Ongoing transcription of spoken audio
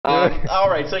All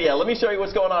right, so yeah, let me show you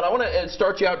what's going on. I want to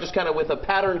start you out just kind of with a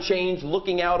pattern change,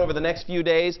 looking out over the next few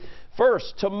days.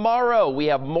 First, tomorrow we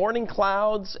have morning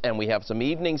clouds and we have some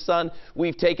evening sun.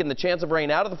 We've taken the chance of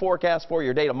rain out of the forecast for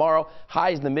your day tomorrow.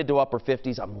 Highs in the mid to upper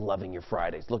 50s. I'm loving your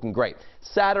Fridays. Looking great.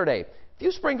 Saturday,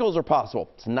 few sprinkles are possible.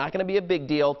 It's not going to be a big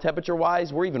deal.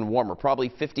 Temperature-wise, we're even warmer, probably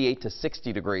 58 to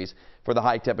 60 degrees for the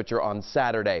high temperature on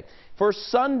Saturday. For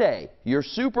Sunday, your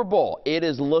Super Bowl, it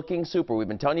is looking super. We've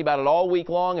been telling you about it all week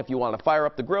long. If you want to fire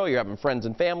up the grill, you're having friends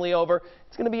and family over,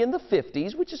 it's going to be in the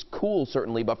 50s, which is cool,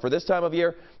 certainly. But for this time of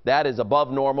year, that is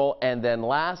above normal. And then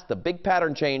last, the big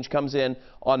pattern change comes in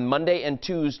on Monday and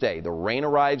Tuesday. The rain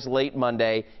arrives late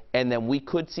Monday, and then we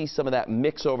could see some of that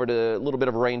mix over to a little bit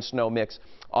of a rain-snow mix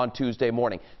on Tuesday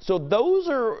morning. So those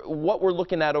are what we're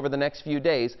looking at over the next few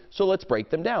days. So let's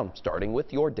break them down, starting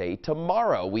with your day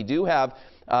tomorrow. We do have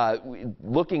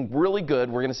looking really good.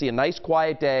 We're going to see a nice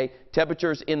quiet day,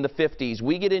 temperatures in the 50s.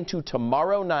 We get into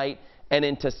tomorrow night and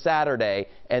into Saturday,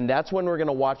 and that's when we're going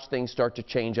to watch things start to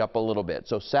change up a little bit.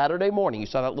 So Saturday morning, you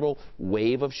saw that little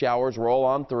wave of showers roll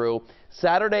on through.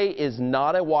 Saturday is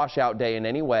not a washout day in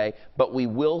any way, but we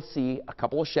will see a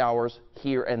couple of showers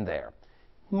here and there.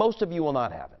 Most of you will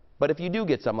not have it, but if you do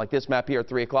get some, like this map here at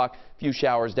 3 o'clock, a few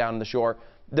showers down the shore,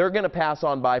 they're going to pass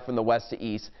on by from the west to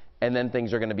east, and then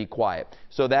things are going to be quiet.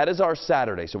 So that is our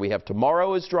Saturday. So we have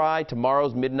tomorrow is dry,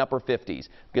 tomorrow's mid and upper 50s.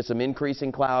 Get some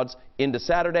increasing clouds into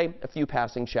Saturday, a few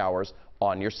passing showers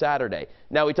on your Saturday.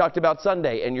 Now we talked about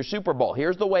Sunday and your Super Bowl.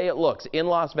 Here's the way it looks in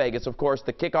Las Vegas. Of course,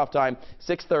 the kickoff time,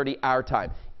 6:30 our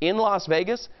time. In Las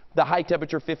Vegas, the high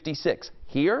temperature 56.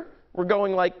 Here, we're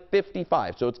going like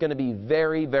 55, so it's going to be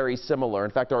very, very similar.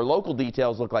 In fact, our local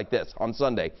details look like this on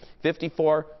Sunday.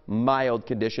 54, mild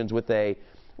conditions with a,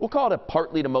 we'll call it a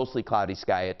partly to mostly cloudy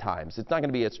sky at times. It's not going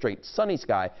to be a straight sunny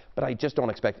sky, but I just don't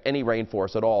expect any rain for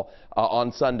us at all on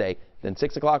Sunday. Then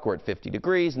 6 o'clock, we're at 50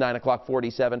 degrees, 9 o'clock,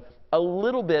 47. A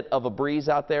little bit of a breeze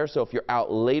out there, so if you're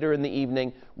out later in the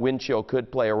evening, wind chill could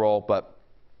play a role, but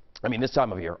I mean, this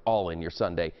time of year, all in your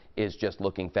Sunday is just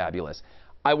looking fabulous.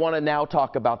 I want to now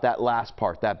talk about that last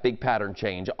part, that big pattern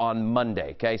change on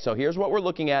Monday, okay? So here's what we're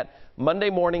looking at.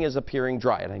 Monday morning is appearing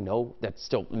dry, and I know that's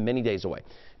still many days away.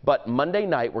 But Monday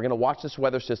night, we're going to watch this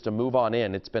weather system move on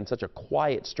in. It's been such a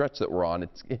quiet stretch that we're on.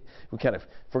 We kind of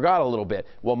forgot a little bit.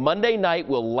 Well, Monday night,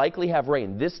 we'll likely have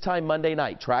rain. This time Monday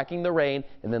night, tracking the rain,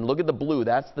 and then look at the blue.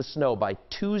 That's the snow. By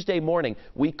Tuesday morning,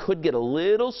 we could get a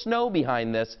little snow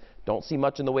behind this. Don't see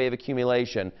much in the way of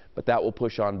accumulation, but that will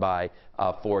push on by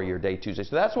for your day Tuesday.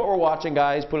 So that's what we're watching,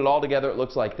 guys. Put it all together. It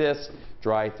looks like this.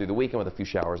 Dry through the weekend with a few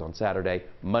showers on Saturday.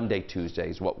 Monday,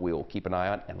 Tuesday is what we'll keep an eye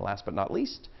on. And last but not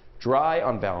least, dry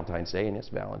on Valentine's Day. And yes,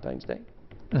 Valentine's Day,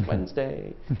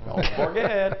 Wednesday. Don't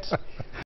forget.